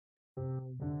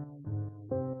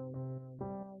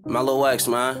Melo X,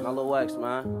 man. Melo X,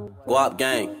 man. Guap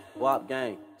gang. Guap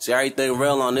gang. See everything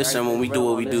real on this, and when we do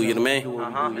what we do, you know what I mean?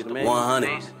 100.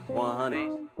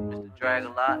 100. Mr. Drag a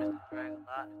lot.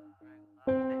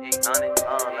 Mr.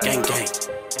 800. Gang, gang.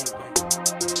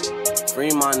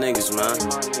 Free my niggas, man.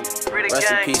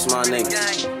 Rest in peace, my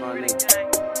niggas.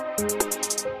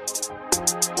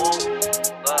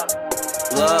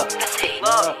 Love.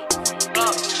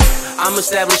 I'm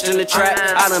established in the trap,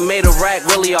 I done made a rack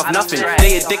really off nothing.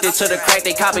 They addicted to the crack,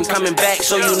 they copping coming back.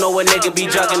 So you know a nigga be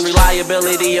jugging,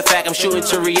 reliability a fact. I'm shooting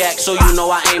to react, so you know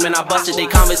I aim and I busted. They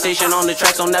conversation on the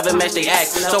tracks don't never match they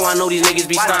act. So I know these niggas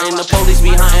be stunting, the police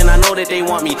be hunting. I know that they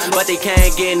want me, but they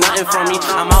can't get nothing from me.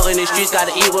 I'm out in the streets,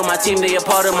 gotta eat with my team. They a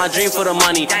part of my dream for the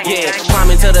money. Yeah,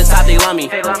 climbing to the top, they love me.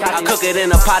 I cook it in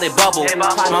a potted bubble.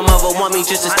 My mother want me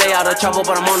just to stay out of trouble,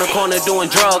 but I'm on the corner doing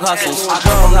drug hustles. I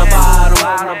come from the bottom.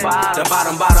 The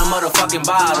bottom of the fucking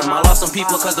bottom. I lost some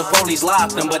people cause the police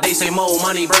locked them, but they say more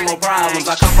money bring more problems.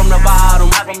 I come from the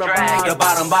bottom. The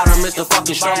bottom is the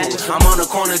fucking struggle. I'm on the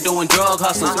corner doing drug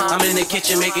hustles. I'm in the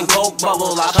kitchen making coke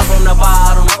bubble. I come from the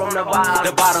bottom.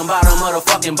 The bottom of the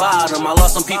fucking bottom. I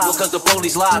lost some people cause the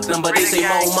police locked them, but they say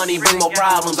more money bring more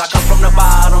problems. I come from the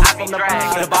bottom.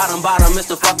 The bottom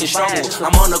is the fucking struggle.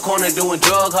 I'm on the corner doing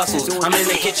drug hustles. I'm in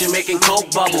the kitchen making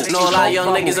coke bubble. Know a lot of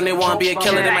young niggas and they wanna be a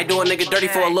killer. They might do a nigga dirty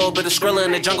for a little bit of Skrilla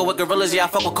in the jungle with gorillas. Yeah, I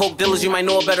fuck with coke dealers. You might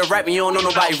know a better rap and you don't know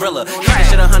nobody realer. Keep this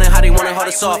shit 100, how they want it hard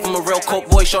to soft. I'm a real coke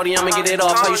boy, shorty, I'ma get it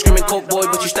off. How you screaming coke boy,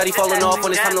 but you steady falling off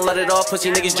when it's time to let it off. Pussy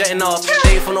niggas jetting off.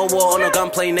 They ain't for no war or no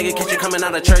gunplay, nigga. Catch you coming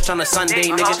out of church on a Sunday,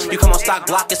 nigga. You come on stock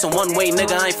block, it's a one-way,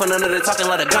 nigga. I ain't for none of the talking,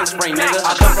 let a gun spray, nigga.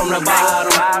 I come from the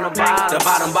bottom. The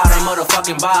bottom of the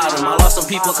fucking bottom. I lost some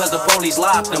people cause the police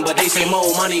locked them, but they say more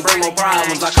money bring more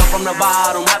problems. I come from the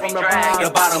bottom.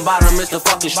 The bottom is the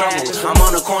fucking struggle. I'm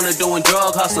on the corner doing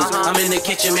drug hustles. I'm in the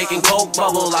kitchen making coke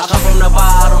bubble. I come from the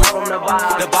bottom.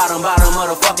 The bottom of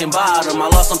the fucking bottom. I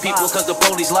lost some people cause the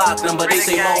police locked them, but they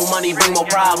say more money bring more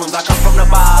problems. I come from the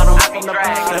bottom.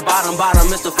 The bottom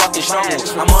is the fucking struggle.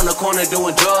 I'm on the corner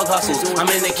doing drug hustles. I'm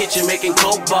in the kitchen making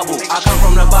coke bubble. I come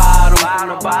from the bottom.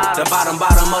 The bottom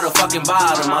of the fucking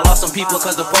bottom. I lost some people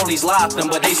cause the police locked them,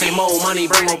 but they say more money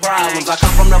bring more problems. I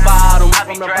come from the bottom.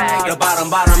 The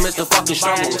bottom is the fucking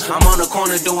struggle. I'm on the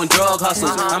corner doing drug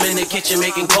hustles. I'm in the kitchen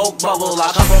making coke bubble.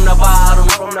 I come from the bottom.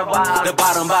 The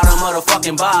bottom of the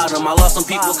fucking bottom. I lost some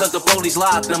people cause the police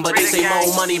locked them, but they say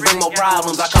more money bring more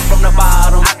problems. I come from the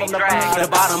bottom. The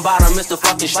bottom is the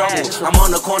fucking struggle. I'm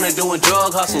on the corner doing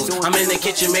drug hustles. I'm in the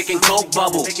kitchen making coke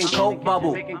bubble.